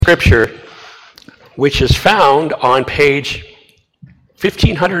Scripture, which is found on page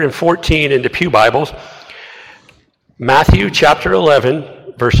 1514 in the Pew Bibles, Matthew chapter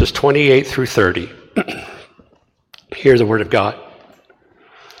 11, verses 28 through 30. Hear the word of God.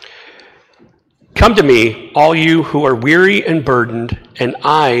 Come to me, all you who are weary and burdened, and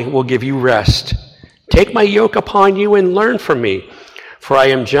I will give you rest. Take my yoke upon you and learn from me, for I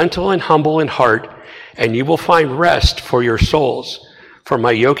am gentle and humble in heart, and you will find rest for your souls. For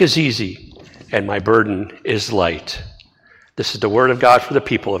my yoke is easy, and my burden is light. This is the word of God for the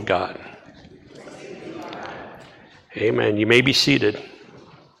people of God. Amen. You may be seated.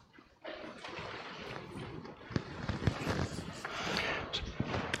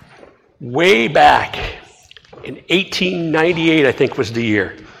 Way back in 1898, I think was the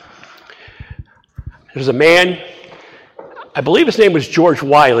year, there was a man, I believe his name was George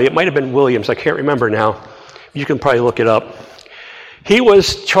Wiley. It might have been Williams. I can't remember now. You can probably look it up. He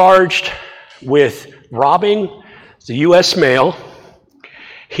was charged with robbing the U.S. mail.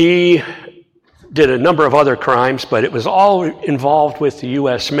 He did a number of other crimes, but it was all involved with the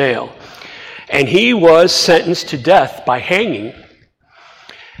U.S. mail. And he was sentenced to death by hanging.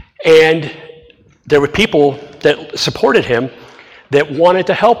 And there were people that supported him that wanted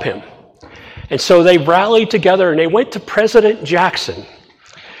to help him. And so they rallied together and they went to President Jackson.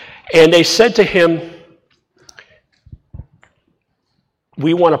 And they said to him,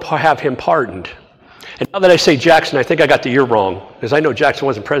 we want to have him pardoned. And now that I say Jackson, I think I got the year wrong, because I know Jackson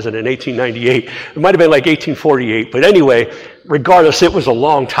wasn't president in 1898. It might have been like 1848. But anyway, regardless, it was a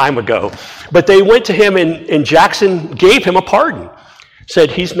long time ago. But they went to him and Jackson gave him a pardon.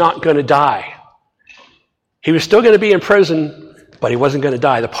 Said he's not going to die. He was still going to be in prison, but he wasn't going to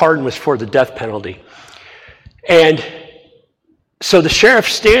die. The pardon was for the death penalty. And so the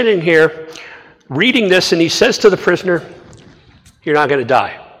sheriff's standing here reading this, and he says to the prisoner, you're not going to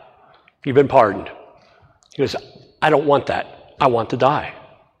die. You've been pardoned. He goes, I don't want that. I want to die.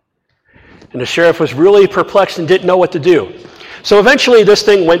 And the sheriff was really perplexed and didn't know what to do. So eventually this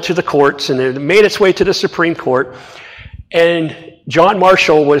thing went to the courts, and it made its way to the Supreme Court. And John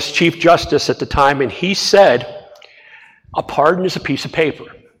Marshall was Chief Justice at the time, and he said, a pardon is a piece of paper.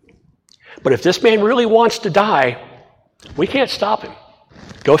 But if this man really wants to die, we can't stop him.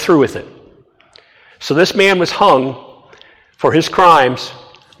 Go through with it. So this man was hung for his crimes,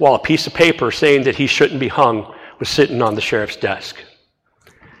 while a piece of paper saying that he shouldn't be hung was sitting on the sheriff's desk.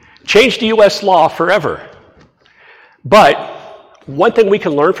 Changed the U.S. law forever. But one thing we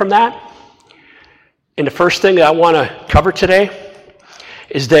can learn from that, and the first thing that I want to cover today,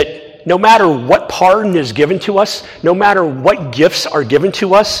 is that no matter what pardon is given to us, no matter what gifts are given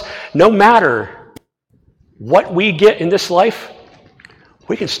to us, no matter what we get in this life,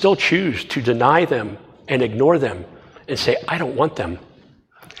 we can still choose to deny them and ignore them and say, I don't want them.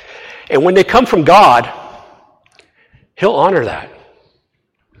 And when they come from God, He'll honor that.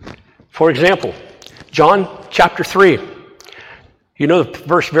 For example, John chapter 3. You know the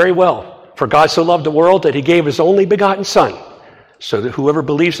verse very well. For God so loved the world that He gave His only begotten Son, so that whoever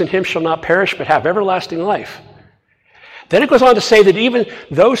believes in Him shall not perish but have everlasting life. Then it goes on to say that even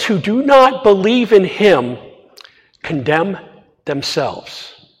those who do not believe in Him condemn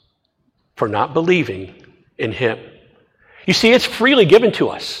themselves for not believing in Him. You see, it's freely given to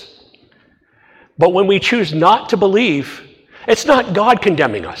us. But when we choose not to believe, it's not God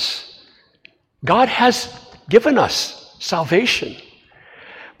condemning us. God has given us salvation.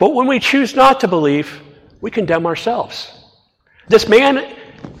 But when we choose not to believe, we condemn ourselves. This man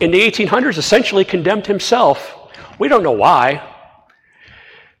in the 1800s essentially condemned himself. We don't know why,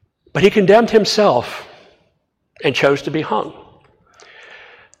 but he condemned himself and chose to be hung.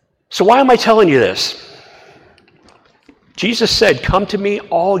 So why am I telling you this? Jesus said, come to me,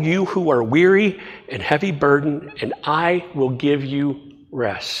 all you who are weary and heavy burdened, and I will give you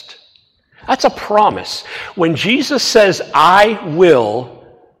rest. That's a promise. When Jesus says, I will,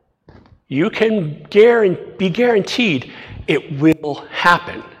 you can be guaranteed it will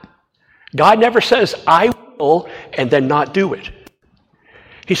happen. God never says, I will, and then not do it.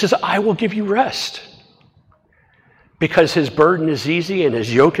 He says, I will give you rest. Because His burden is easy and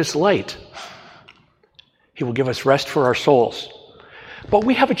His yoke is light. He will give us rest for our souls. But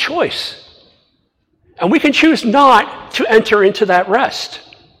we have a choice. And we can choose not to enter into that rest.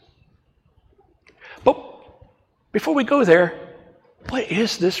 But before we go there, what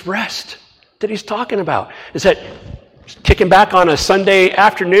is this rest that He's talking about? Is that kicking back on a Sunday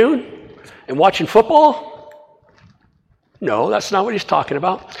afternoon and watching football? No, that's not what He's talking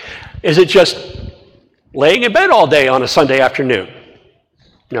about. Is it just laying in bed all day on a Sunday afternoon?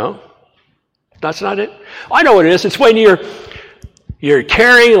 No. That's not it. I know what it is. It's when you're You're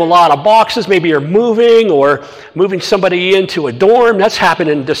carrying a lot of boxes. Maybe you're moving or moving somebody into a dorm. That's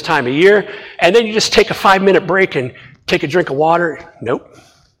happening this time of year. And then you just take a 5-minute break and take a drink of water. Nope.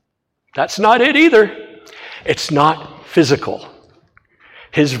 That's not it either. It's not physical.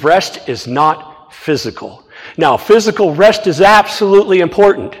 His rest is not physical. Now, physical rest is absolutely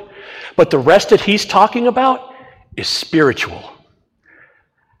important. But the rest that he's talking about is spiritual.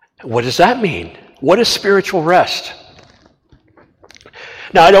 What does that mean? What is spiritual rest?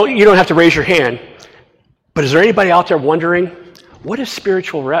 Now, you don't have to raise your hand, but is there anybody out there wondering, what is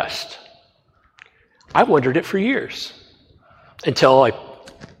spiritual rest? I wondered it for years until I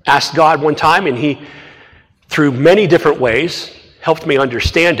asked God one time, and he, through many different ways, helped me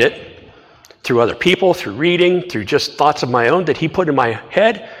understand it through other people, through reading, through just thoughts of my own that he put in my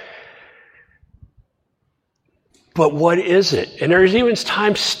head. But what is it? And there's even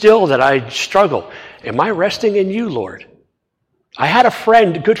times still that I struggle. Am I resting in you, Lord? I had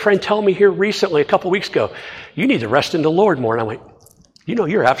a good friend tell me here recently, a couple weeks ago, you need to rest in the Lord more. And I went,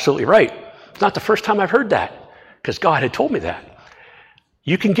 you're absolutely right. It's not the first time I've heard that, because God had told me that.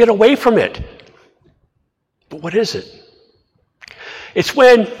 You can get away from it. But what is it? It's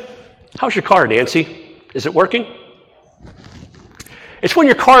when, how's your car, Nancy? Is it working? It's when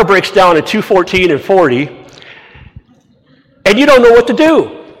your car breaks down at 2:14 and 40, and you don't know what to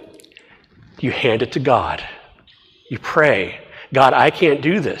do. You hand it to God. You pray. God, I can't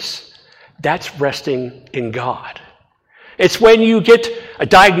do this. That's resting in God. It's when you get a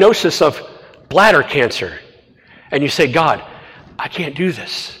diagnosis of bladder cancer and you say, God, I can't do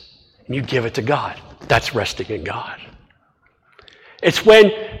this. And you give it to God. That's resting in God. It's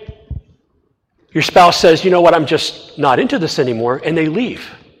when your spouse says, you know what, I'm just not into this anymore, and they leave.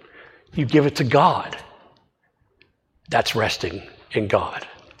 You give it to God. That's resting in God.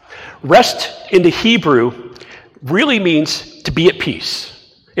 Rest in the Hebrew really means to be at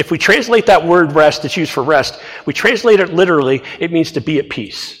peace. If we translate that word rest that's used for rest, we translate it literally, it means to be at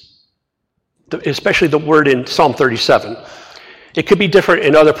peace. Especially the word in Psalm 37. It could be different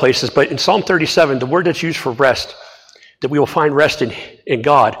in other places, but in Psalm 37, the word that's used for rest, that we will find rest in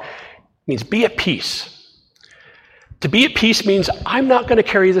God, means be at peace. To be at peace means I'm not going to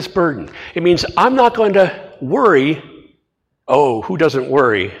carry this burden. It means I'm not going to worry. Oh, who doesn't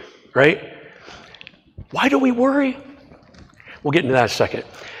worry, right? Why do we worry? We'll get into that in a second.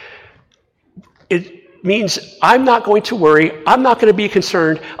 It means I'm not going to worry. I'm not going to be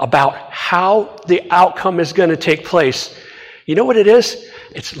concerned about how the outcome is going to take place. You know what it is?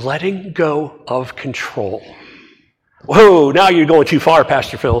 It's letting go of control. Whoa, now you're going too far,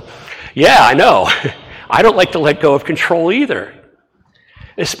 Pastor Phil. Yeah, I know. I don't like to let go of control either.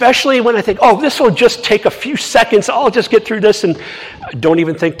 Especially when I think, oh, this will just take a few seconds. I'll just get through this, and don't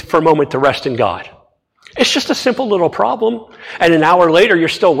even think for a moment to rest in God. It's just a simple little problem. And an hour later, you're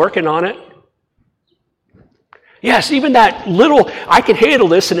still working on it. Yes, even that little, I can handle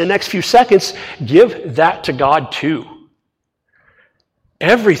this in the next few seconds, give that to God too.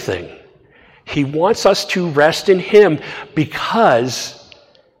 Everything. He wants us to rest in Him because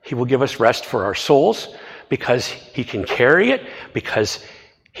He will give us rest for our souls, because He can carry it, because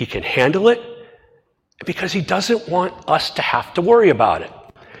He can handle it, because He doesn't want us to have to worry about it.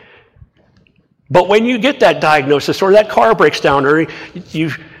 But when you get that diagnosis or that car breaks down or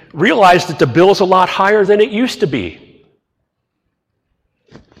you realize that the bill's a lot higher than it used to be.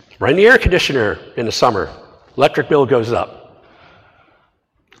 Run the air conditioner in the summer. Electric bill goes up.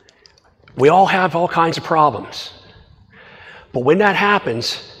 We all have all kinds of problems. But when that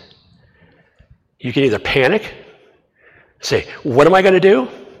happens, you can either panic, say, what am I going to do?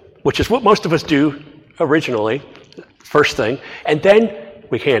 Which is what most of us do originally, first thing, and then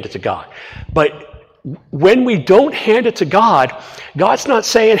we hand it to God. But when we don't hand it to God, God's not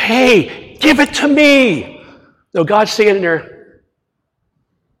saying, hey, give it to me. No, God's standing there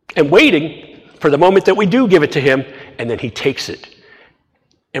and waiting for the moment that we do give it to Him, and then He takes it.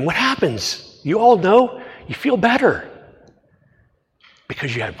 And what happens? You all know, you feel better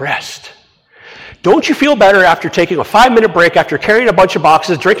because you had rest. Don't you feel better after taking a 5-minute break, after carrying a bunch of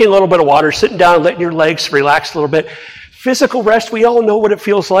boxes, drinking a little bit of water, sitting down, letting your legs relax a little bit? Physical rest, we all know what it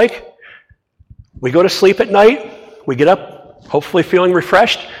feels like. We go to sleep at night. We get up, hopefully feeling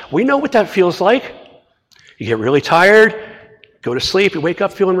refreshed. We know what that feels like. You get really tired, go to sleep, you wake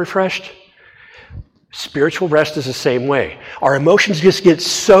up feeling refreshed. Spiritual rest is the same way. Our emotions just get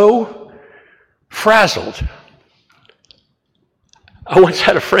so frazzled. I once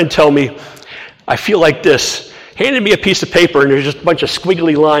had a friend tell me, I feel like this, handed me a piece of paper and there's just a bunch of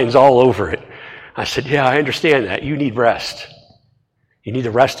squiggly lines all over it. I said, yeah, I understand that. You need rest. You need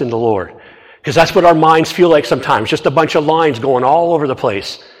to rest in the Lord. Because that's what our minds feel like sometimes, just a bunch of lines going all over the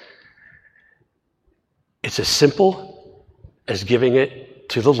place. It's as simple as giving it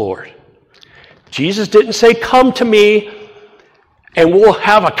to the Lord. Jesus didn't say, come to me and we'll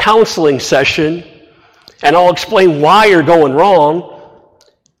have a counseling session and I'll explain why you're going wrong.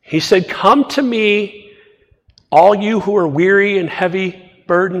 He said, come to me, all you who are weary and heavy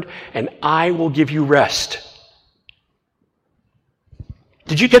burdened, and I will give you rest.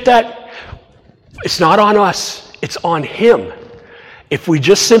 Did you get that? It's not on us, it's on him. If we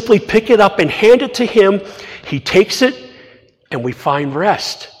just simply pick it up and hand it to him, he takes it and we find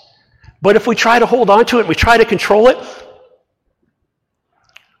rest. But if we try to hold on to it, we try to control it,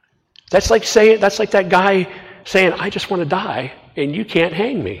 that's like that guy saying, I just want to die and you can't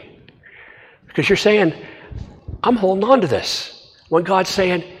hang me. Because you're saying, I'm holding on to this. When God's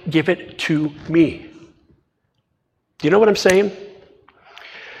saying, give it to me. Do you know what I'm saying?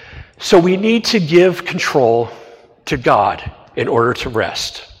 So we need to give control to God in order to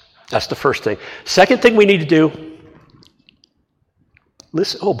rest. That's the first thing. Second thing we need to do,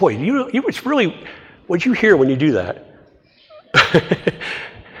 listen. Oh boy, it's really, what'd you hear when you do that?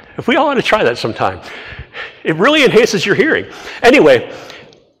 If we all ought to try that sometime. It really enhances your hearing. Anyway,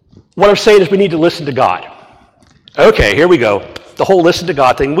 what I'm saying is we need to listen to God. Okay, here we go. The whole listen to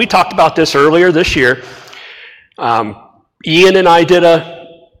God thing. We talked about this earlier this year. Ian and I did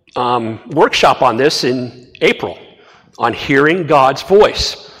a workshop on this in April, on hearing God's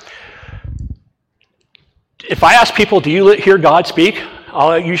voice. If I ask people, do you hear God speak?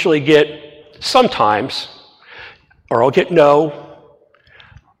 I'll usually get sometimes, or I'll get no.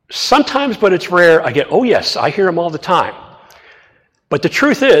 Sometimes, but it's rare, I get, oh yes, I hear him all the time. But the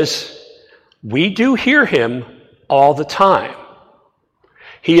truth is, we do hear him all the time.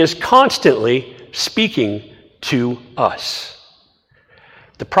 He is constantly speaking to us.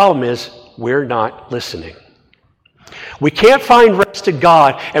 The problem is, we're not listening. We can't find rest in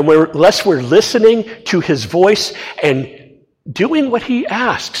God unless we're listening to his voice and doing what he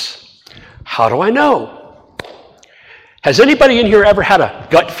asks. How do I know? Has anybody in here ever had a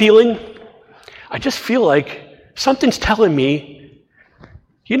gut feeling? I just feel like something's telling me,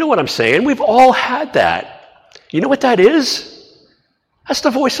 you know what I'm saying? We've all had that. You know what that is? That's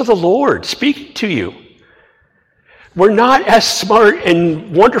the voice of the Lord speaking to you. We're not as smart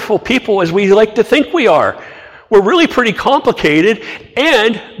and wonderful people as we like to think we are. We're really pretty complicated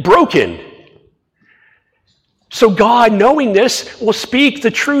and broken. So God, knowing this, will speak the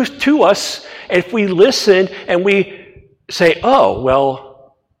truth to us. And if we listen and we say, oh,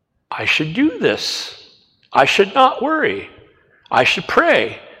 well, I should do this. I should not worry. I should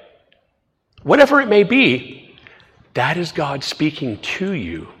pray. Whatever it may be, that is God speaking to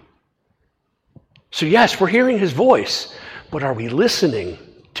you. So yes, we're hearing his voice, but are we listening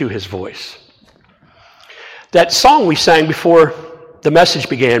to his voice? That song we sang before the message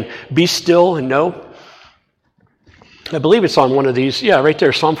began, Be Still and Know. I believe it's on one of these. Yeah, right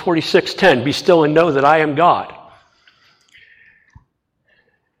there, Psalm 46:10. Be still and know that I am God.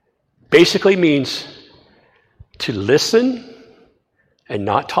 Basically means to listen and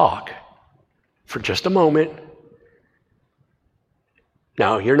not talk for just a moment.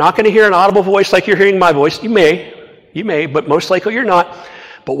 Now, you're not going to hear an audible voice like you're hearing my voice. You may, but most likely you're not.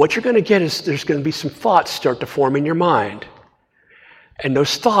 But what you're going to get is there's going to be some thoughts start to form in your mind. And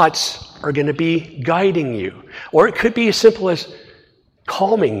those thoughts are going to be guiding you. Or it could be as simple as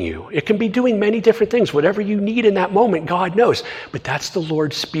calming you. It can be doing many different things. Whatever you need in that moment, God knows. But that's the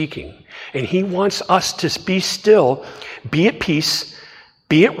Lord speaking. And he wants us to be still, be at peace,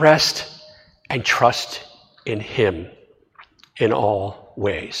 be at rest, and trust in him in all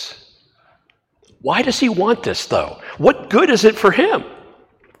ways. Why does he want this, though? What good is it for him?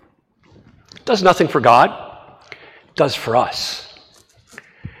 It does nothing for God. It does for us.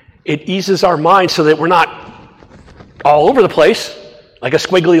 It eases our mind so that we're not all over the place, like a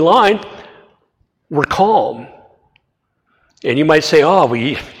squiggly line. We're calm. And you might say, oh, well,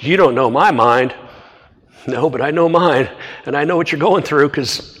 you don't know my mind. No, but I know mine. And I know what you're going through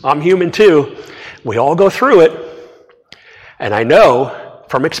because I'm human too. We all go through it. And I know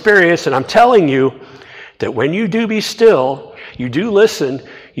from experience, and I'm telling you, that when you do be still, you do listen,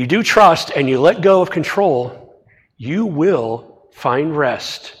 you do trust, and you let go of control, you will find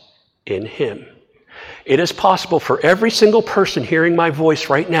rest in him. It is possible for every single person hearing my voice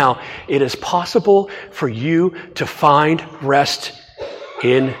right now, it is possible for you to find rest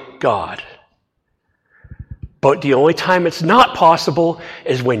in God. But the only time it's not possible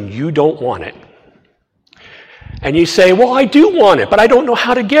is when you don't want it. And you say, well, I do want it, but I don't know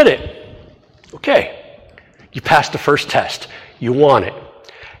how to get it. Okay, you passed the first test. You want it.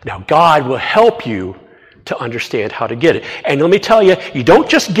 Now, God will help you to understand how to get it. And let me tell you, you don't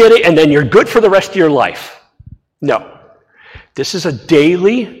just get it and then you're good for the rest of your life. No. This is a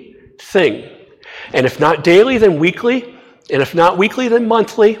daily thing. And if not daily, then weekly. And if not weekly, then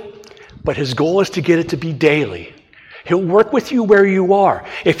monthly. But his goal is to get it to be daily. He'll work with you where you are.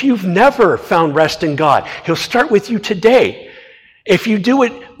 If you've never found rest in God, he'll start with you today. If you do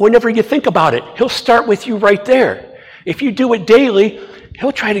it whenever you think about it, he'll start with you right there. If you do it daily,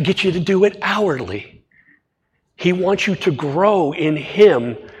 he'll try to get you to do it hourly. He wants you to grow in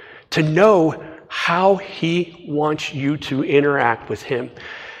him, to know how he wants you to interact with him.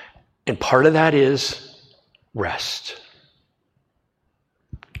 And part of that is rest.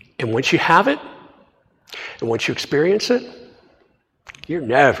 And once you have it, and once you experience it, you're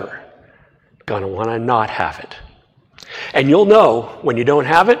never going to want to not have it. And you'll know when you don't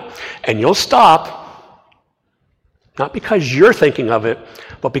have it, and you'll stop, not because you're thinking of it,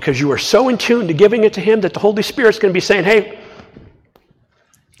 but because you are so in tune to giving it to him that the Holy Spirit's going to be saying, hey,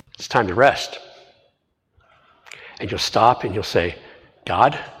 it's time to rest. And you'll stop and you'll say,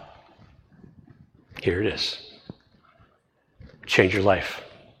 God, here it is. Change your life.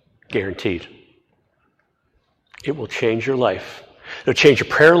 Guaranteed. It will change your life. It'll change your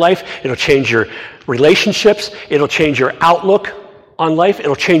prayer life. It'll change your relationships. It'll change your outlook on life.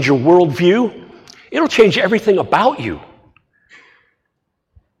 It'll change your worldview. It'll change everything about you.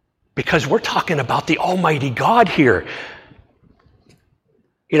 Because we're talking about the Almighty God here.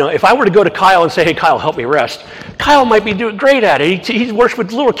 You know, if I were to go to Kyle and say, hey, Kyle, help me rest, Kyle might be doing great at it. He works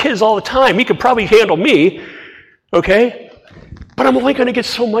with little kids all the time. He could probably handle me, okay? But I'm only going to get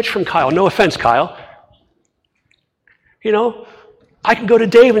so much from Kyle. No offense, Kyle. You know, I can go to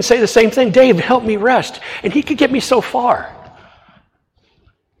Dave and say the same thing. Dave, help me rest. And he could get me so far.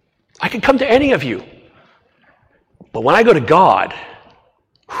 I could come to any of you. But when I go to God,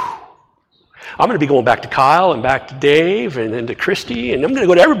 I'm going to be going back to Kyle and back to Dave and then to Christy, and I'm going to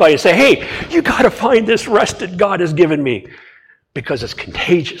go to everybody and say, hey, you got to find this rest that God has given me because it's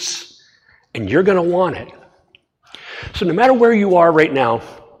contagious, and you're going to want it. So no matter where you are right now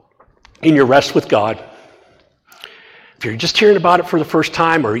in your rest with God, if you're just hearing about it for the first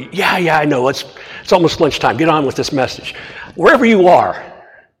time, or yeah, I know, it's almost lunchtime, get on with this message. Wherever you are,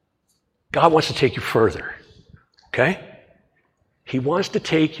 God wants to take you further, okay? He wants to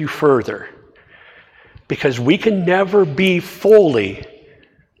take you further. Because we can never be fully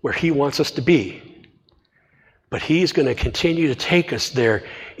where he wants us to be. But he's going to continue to take us there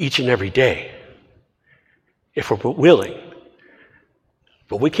each and every day, if we're willing.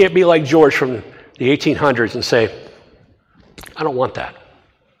 But we can't be like George from the 1800s and say, I don't want that.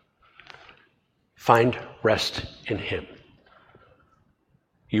 Find rest in him.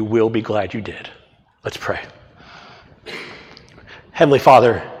 You will be glad you did. Let's pray. Heavenly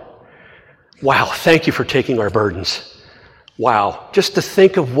Father, wow, thank you for taking our burdens. Wow, just to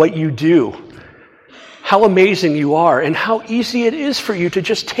think of what you do, how amazing you are, and how easy it is for you to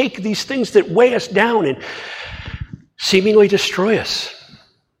just take these things that weigh us down and seemingly destroy us.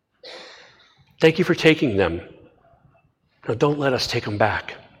 Thank you for taking them. Now don't let us take them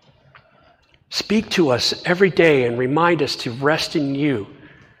back. Speak to us every day and remind us to rest in you.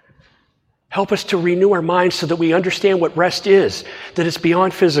 Help us to renew our minds so that we understand what rest is, that it's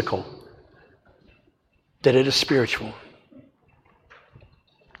beyond physical, that it is spiritual.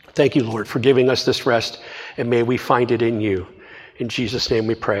 Thank you, Lord, for giving us this rest, and may we find it in you. In Jesus' name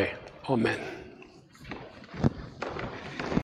we pray. Amen.